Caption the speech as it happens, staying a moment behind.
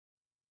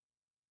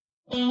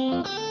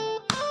There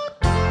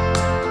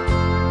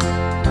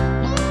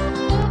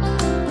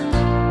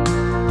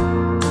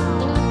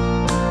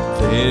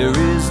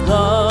is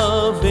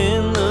love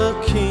in the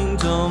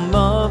kingdom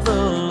of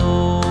the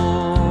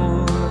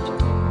Lord.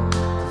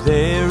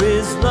 There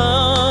is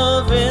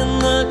love in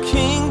the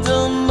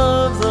kingdom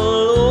of the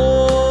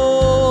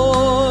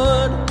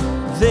Lord.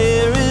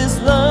 There is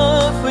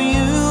love for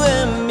you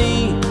and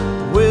me,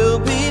 will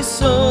be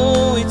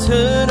so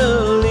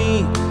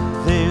eternally.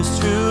 There's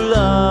true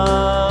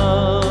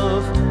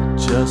love,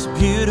 just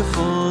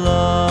beautiful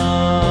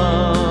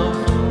love.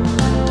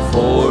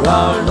 For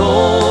our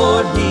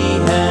Lord, He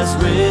has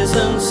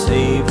risen,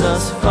 saved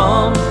us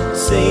from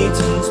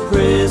Satan's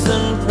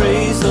prison.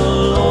 Praise the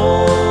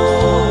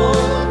Lord.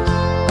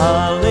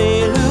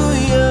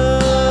 Hallelujah.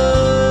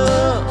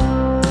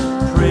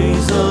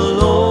 Praise the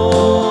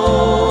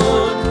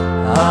Lord.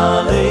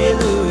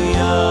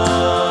 Hallelujah.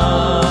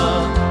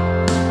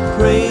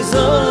 Praise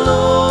the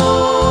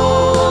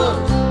Lord.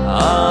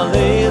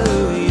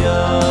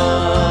 Hallelujah.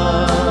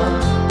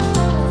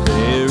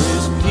 There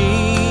is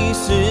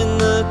peace in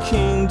the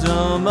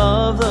kingdom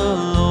of the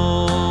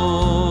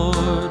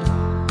Lord.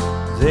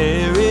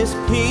 There is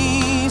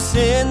peace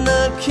in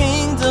the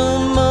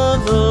kingdom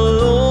of the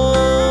Lord.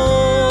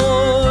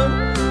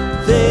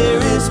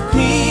 There is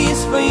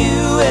peace for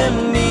you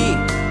and me,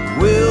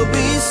 will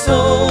be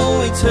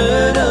so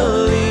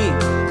eternally.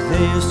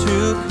 There's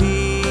true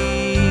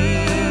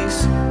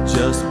peace,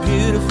 just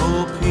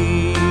beautiful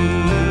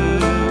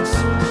peace.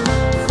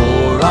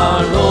 For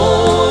our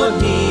Lord,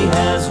 He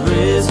has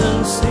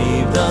risen,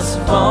 saved us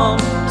from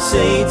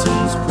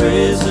Satan's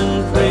prison.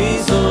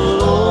 Praise the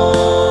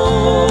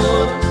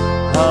Lord.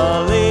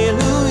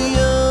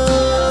 Hallelujah.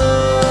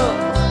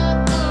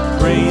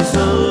 Praise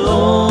the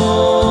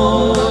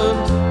Lord.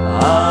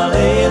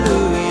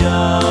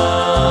 Hallelujah.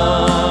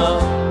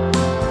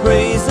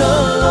 Praise the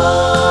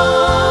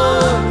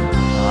Lord.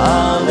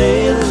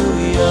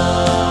 Hallelujah.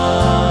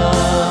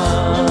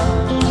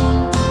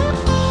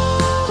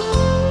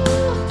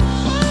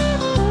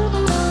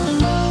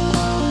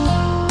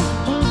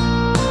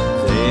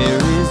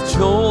 There is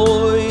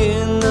joy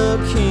in the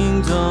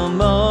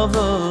kingdom of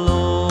the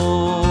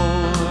Lord.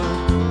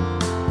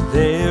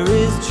 There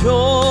is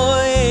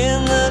joy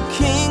in the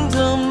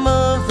kingdom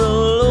of the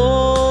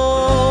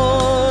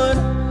Lord.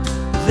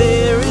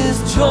 There is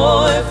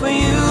joy for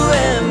you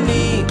and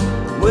me,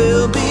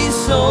 will be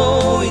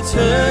so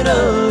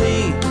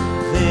eternally.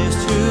 There's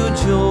true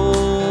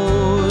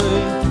joy,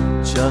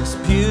 just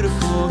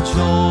beautiful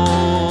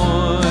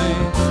joy.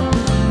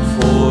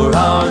 For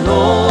our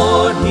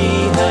Lord,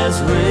 He has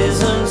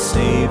risen,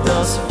 saved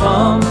us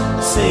from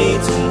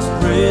Satan's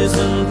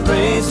prison.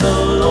 Praise the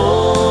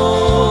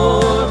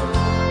Lord.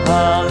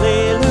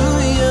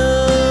 Hallelujah.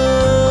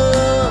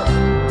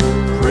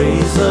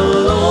 Praise the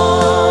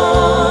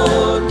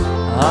Lord.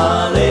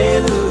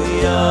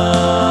 Hallelujah.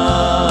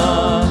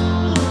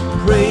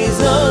 Praise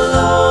the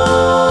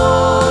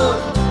Lord.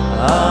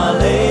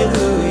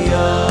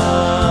 Hallelujah.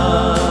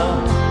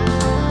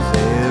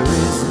 There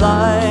is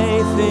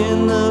life in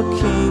the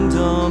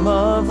kingdom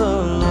of the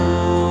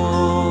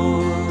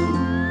Lord.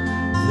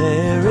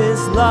 There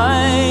is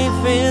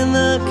life in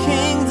the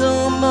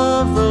kingdom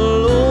of the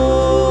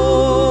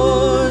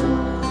Lord.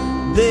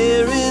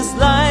 There is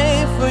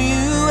life for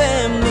you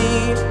and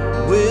me,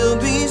 will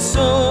be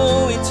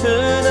so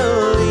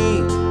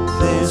eternally.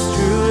 There's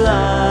true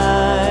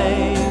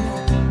life,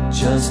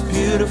 just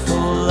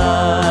beautiful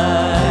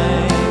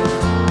life.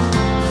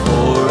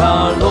 For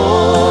our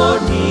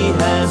Lord, He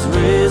has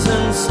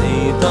risen,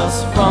 saved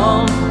us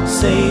from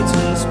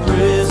Satan's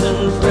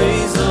prison.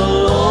 Praise the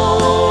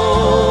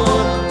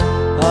Lord.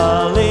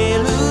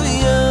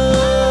 Hallelujah.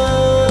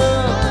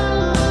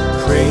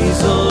 Praise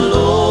the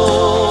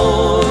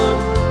Lord.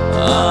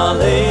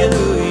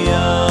 Hallelujah.